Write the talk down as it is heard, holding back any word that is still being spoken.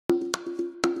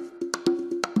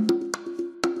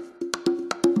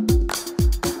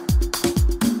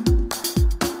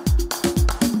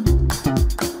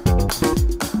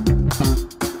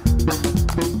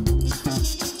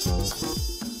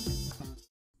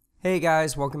Hey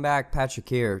guys, welcome back. Patrick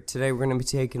here. Today we're going to be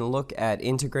taking a look at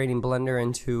integrating Blender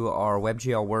into our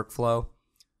WebGL workflow,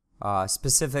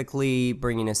 specifically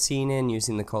bringing a scene in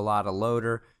using the Collada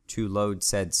loader to load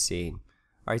said scene.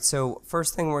 Alright, so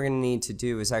first thing we're going to need to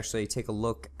do is actually take a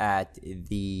look at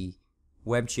the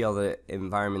WebGL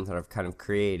environment that I've kind of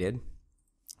created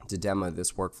to demo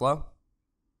this workflow.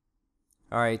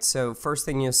 Alright, so first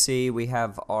thing you'll see, we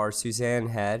have our Suzanne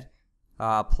head.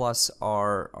 Plus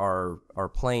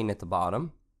our plane at the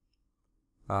bottom.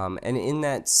 And in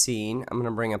that scene, I'm going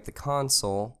to bring up the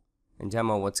console and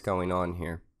demo what's going on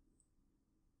here.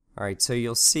 Alright, so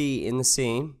you'll see in the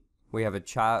scene, we have a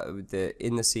child,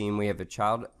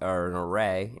 or an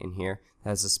array in here that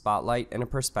has a spotlight and a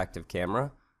perspective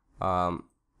camera,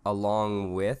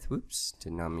 along with, whoops,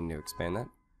 did not mean to expand that,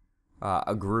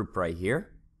 a group right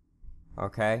here.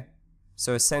 Okay,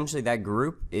 so essentially that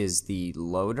group is the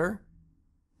loader.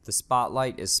 The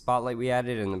spotlight is spotlight we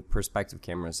added, and the perspective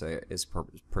camera is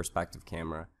perspective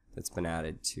camera that's been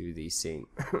added to the scene.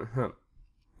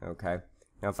 Okay,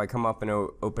 now if I come up and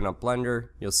open up Blender,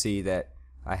 you'll see that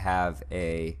I have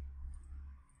a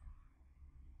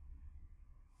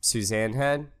Suzanne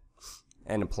head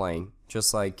and a plane,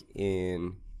 just like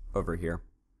in over here.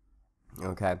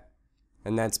 Okay,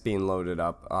 and that's being loaded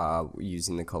up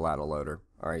using the Collada loader.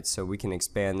 Alright, so we can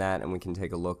expand that and we can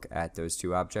take a look at those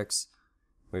two objects.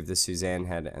 We have the Suzanne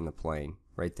head and the plane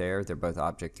right there. They're both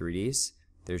object 3Ds.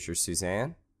 There's your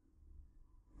Suzanne.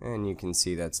 And you can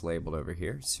see that's labeled over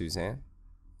here, Suzanne.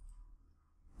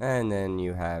 And then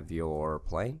you have your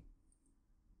plane.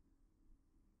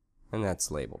 And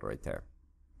that's labeled right there.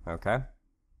 Okay?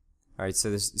 Alright, so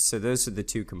those are the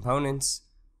two components.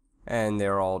 And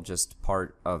they're all just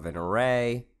part of an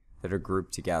array that are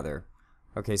grouped together.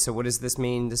 Okay, so what does this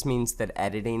mean? This means that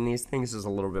editing these things is a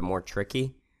little bit more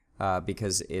tricky.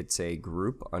 Because it's a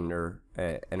group under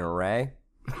an array.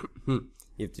 You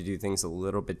have to do things a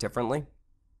little bit differently.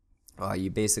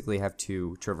 You basically have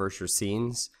to traverse your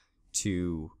scenes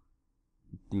to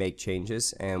make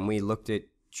changes, and we looked at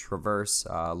traverse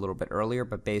a little bit earlier,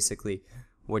 but basically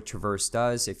what traverse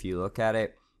does, if you look at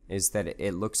it, is that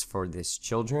it looks for this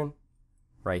children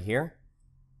right here,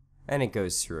 and it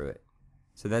goes through it.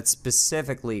 So that's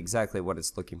specifically exactly what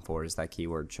it's looking for, is that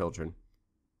keyword children.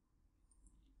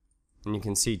 And you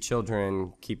can see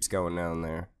children keeps going down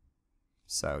there.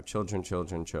 So children,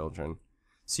 children, children.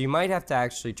 So you might have to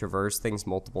actually traverse things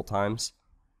multiple times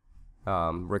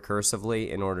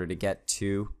recursively in order to get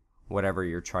to whatever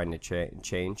you're trying to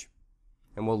change.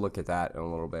 And we'll look at that in a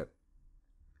little bit.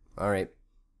 Alright.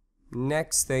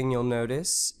 Next thing you'll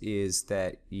notice is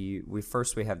that we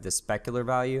have the specular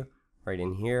value right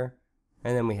in here.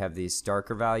 And then we have these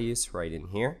darker values right in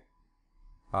here.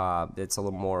 It's a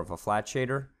little more of a flat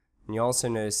shader. And you also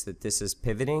notice that this is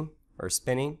pivoting or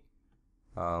spinning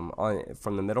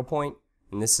from the middle point,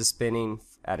 and this is spinning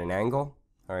at an angle.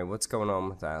 Alright, what's going on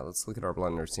with that? Let's look at our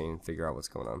Blender scene and figure out what's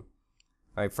going on.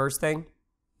 Alright, first thing,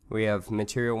 we have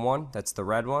material 1, that's the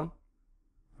red one.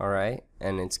 Alright,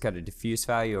 and it's got a diffuse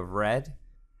value of red,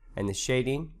 and the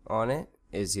shading on it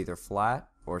is either flat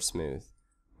or smooth.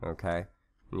 Okay,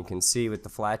 and you can see with the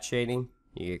flat shading,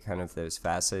 you get kind of those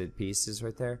faceted pieces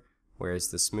right there, whereas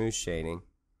the smooth shading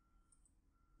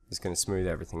is going to smooth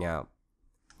everything out.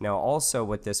 Now also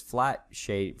what this flat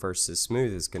shade versus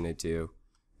smooth is going to do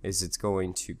is it's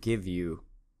going to give you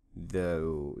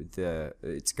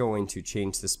it's going to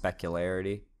change the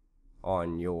specularity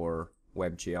on your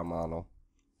WebGL model.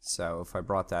 So if I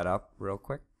brought that up real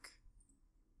quick,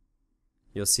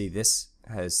 you'll see this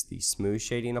has the smooth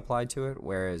shading applied to it,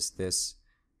 whereas this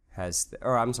has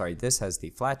this has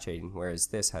the flat shading, whereas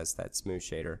this has that smooth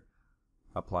shader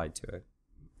applied to it.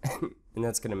 And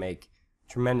that's going to make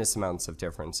tremendous amounts of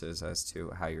differences as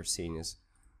to how your scene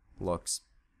looks.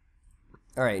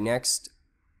 Alright, next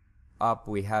up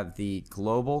we have the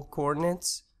global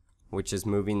coordinates, which is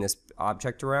moving this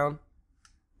object around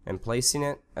and placing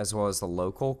it, as well as the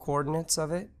local coordinates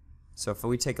of it. So if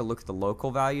we take a look at the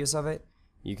local values of it,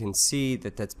 you can see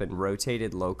that that's been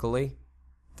rotated locally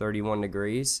 31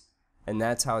 degrees, and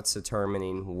that's how it's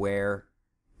determining where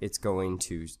it's going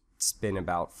to spin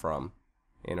about from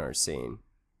in our scene.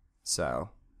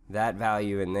 So that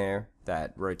value in there,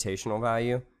 that rotational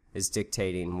value, is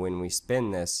dictating when we spin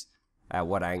this at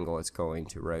what angle it's going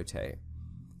to rotate.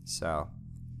 So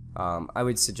I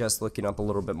would suggest looking up a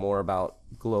little bit more about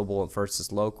global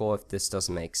versus local. If this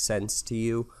doesn't make sense to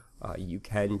you, you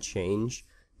can change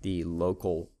the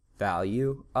local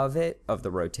value of it, of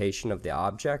the rotation of the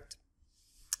object,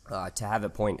 to have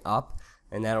it point up,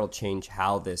 and that'll change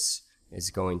how this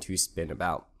is going to spin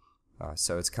about.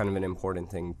 So it's kind of an important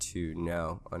thing to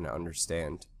know and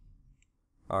understand.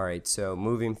 Alright, so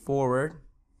moving forward,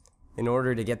 in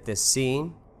order to get this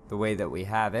scene the way that we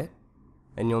have it,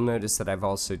 and you'll notice that I've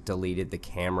also deleted the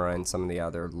camera and some of the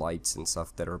other lights and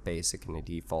stuff that are basic in a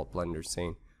default Blender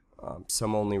scene. So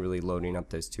I'm only really loading up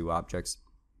those two objects.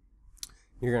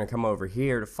 You're going to come over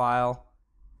here to File,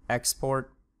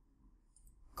 Export,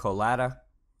 Collada,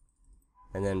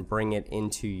 and then bring it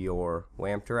into your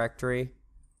WAMP directory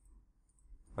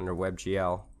under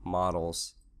WebGL,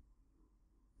 Models,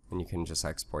 and you can just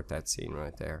export that scene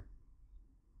right there.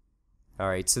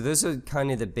 Alright, so those are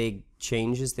kind of the big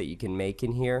changes that you can make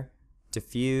in here.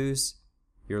 Diffuse,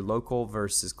 your local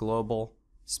versus global,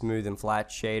 smooth and flat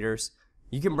shaders.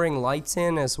 You can bring lights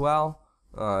in as well.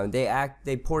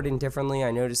 They port in differently.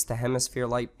 I noticed the hemisphere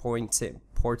light ports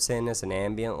in as an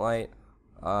ambient light.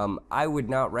 I would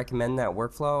not recommend that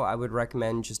workflow. I would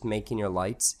recommend just making your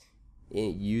lights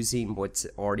using what's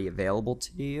already available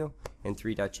to you in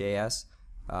THREE.js,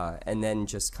 and then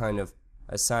just kind of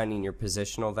assigning your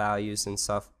positional values and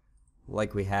stuff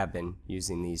like we have been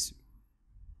using these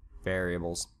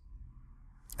variables.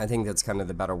 I think that's kind of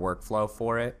the better workflow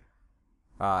for it,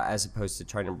 as opposed to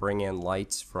trying to bring in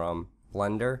lights from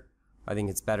Blender. I think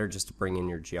it's better just to bring in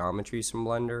your geometries from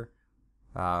Blender,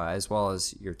 as well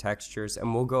as your textures,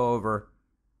 and we'll go over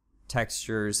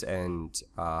textures and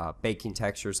baking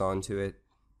textures onto it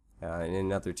in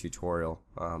another tutorial,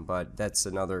 but that's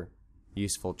another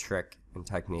useful trick and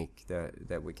technique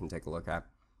that we can take a look at.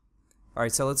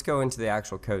 Alright, so let's go into the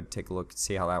actual code, take a look and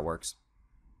see how that works.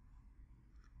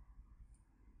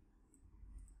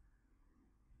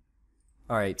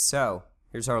 Alright, so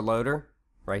here's our loader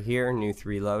right here, new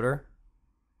 3 loader.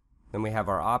 Then we have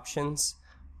our options.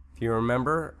 If you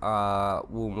remember,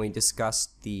 when we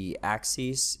discussed the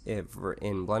axes in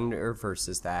Blender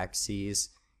versus the axes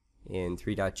in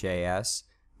THREE.js,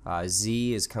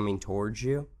 Z is coming towards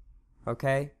you.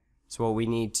 Okay, so what we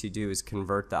need to do is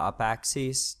convert the up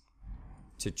axis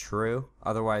to true.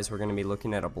 Otherwise, we're going to be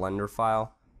looking at a Blender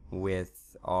file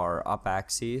with our up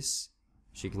axis.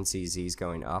 As you can see, Z is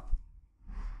going up.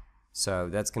 So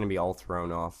that's going to be all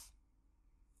thrown off.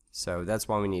 So that's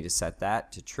why we need to set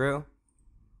that to true.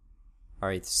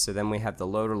 Alright, so then we have the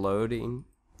loader loading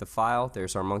the file.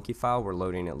 There's our monkey file. We're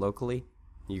loading it locally.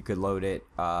 You could load it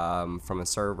from a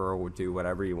server or do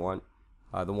whatever you want.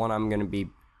 The one I'm going to be,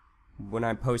 when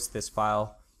I post this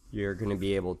file, you're going to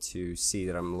be able to see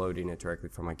that I'm loading it directly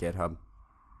from my GitHub.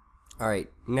 Alright,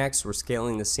 next we're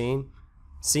scaling the scene.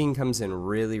 Scene comes in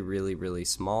really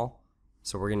small,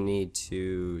 so we're going to need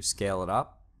to scale it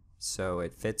up so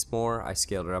it fits more. I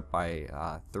scaled it up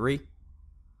by 3.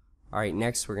 Alright,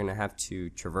 next we're going to have to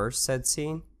traverse said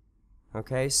scene.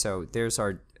 Okay, so there's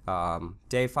our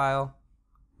day file,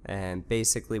 and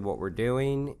basically what we're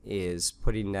doing is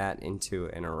putting that into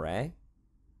an array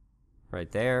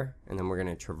right there, and then we're going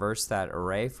to traverse that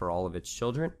array for all of its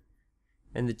children.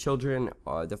 And the children,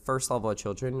 the first level of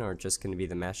children are just going to be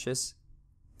the meshes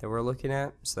that we're looking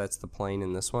at, so that's the plane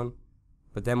in this one.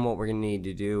 But then what we're going to need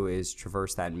to do is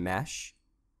traverse that mesh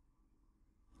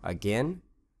again,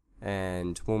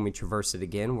 and when we traverse it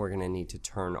again, we're going to need to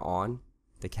turn on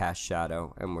the cast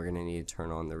shadow, and we're going to need to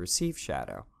turn on the receive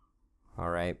shadow.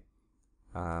 Alright,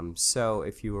 so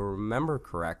if you remember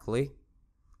correctly,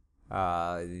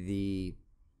 the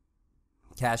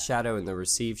cast shadow and the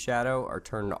receive shadow are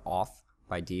turned off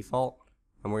by default,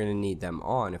 and we're going to need them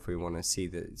on if we want to see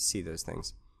those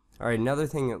things. Alright, another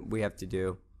thing that we have to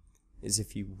do is,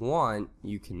 if you want,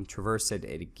 you can traverse it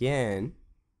again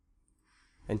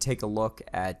and take a look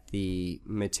at the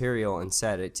material and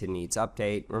set it to needs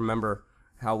update. Remember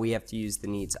how we have to use the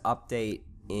needs update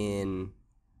in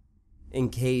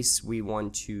case we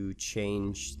want to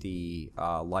change the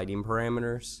lighting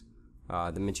parameters.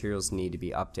 The materials need to be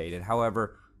updated.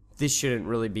 However, this shouldn't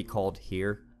really be called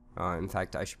here. In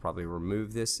fact, I should probably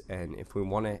remove this, and if we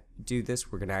want to do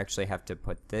this, we're going to actually have to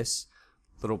put this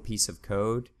little piece of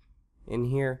code in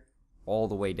here all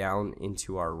the way down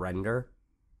into our render,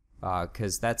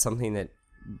 because that's something that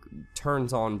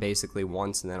turns on basically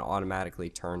once and then automatically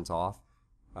turns off.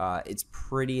 It's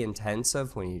pretty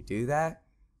intensive when you do that,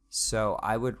 so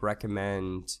I would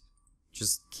recommend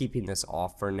just keeping this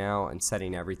off for now and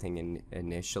setting everything in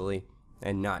initially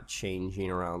and not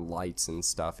changing around lights and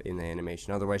stuff in the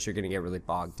animation. Otherwise you're going to get really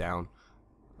bogged down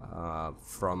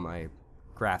from a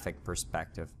graphic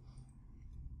perspective.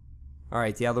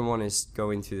 Alright, the other one is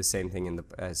going through the same thing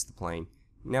as the plane.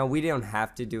 Now we don't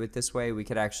have to do it this way. We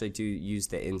could actually use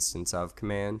the instance of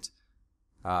command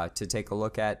to take a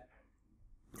look at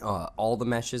all the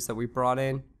meshes that we brought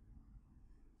in.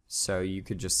 So you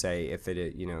could just say if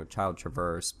it, child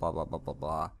traverse, blah, blah, blah, blah,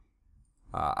 blah.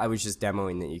 I was just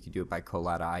demoing that you could do it by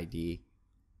Collada ID.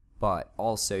 but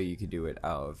also you could do it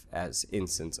as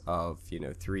instance of, you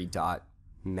know,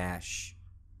 3.mesh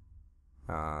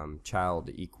child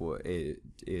equal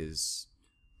is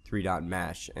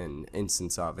 3.mesh and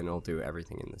instance of, and it'll do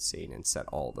everything in the scene and set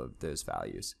all of those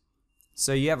values.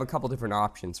 So you have a couple different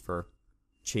options for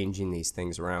changing these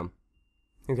things around.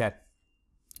 Okay,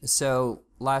 so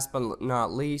last but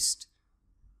not least,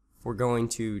 we're going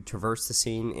to traverse the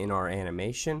scene in our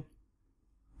animation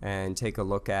and take a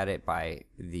look at it by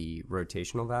the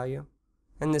rotational value.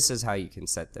 And this is how you can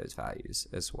set those values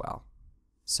as well.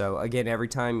 So again, every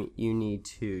time you need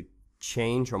to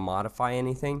change or modify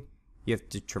anything, you have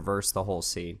to traverse the whole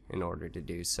scene in order to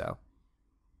do so.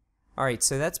 Alright,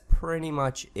 so that's pretty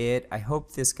much it. I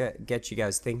hope this gets you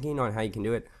guys thinking on how you can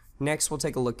do it. Next, we'll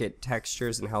take a look at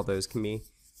textures and how those can be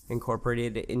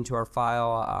incorporated into our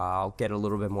file. I'll get a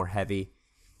little bit more heavy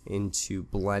into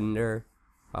Blender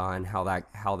and how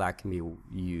that can be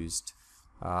used.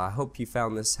 I hope you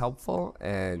found this helpful,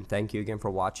 and thank you again for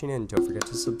watching, and don't forget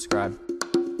to subscribe.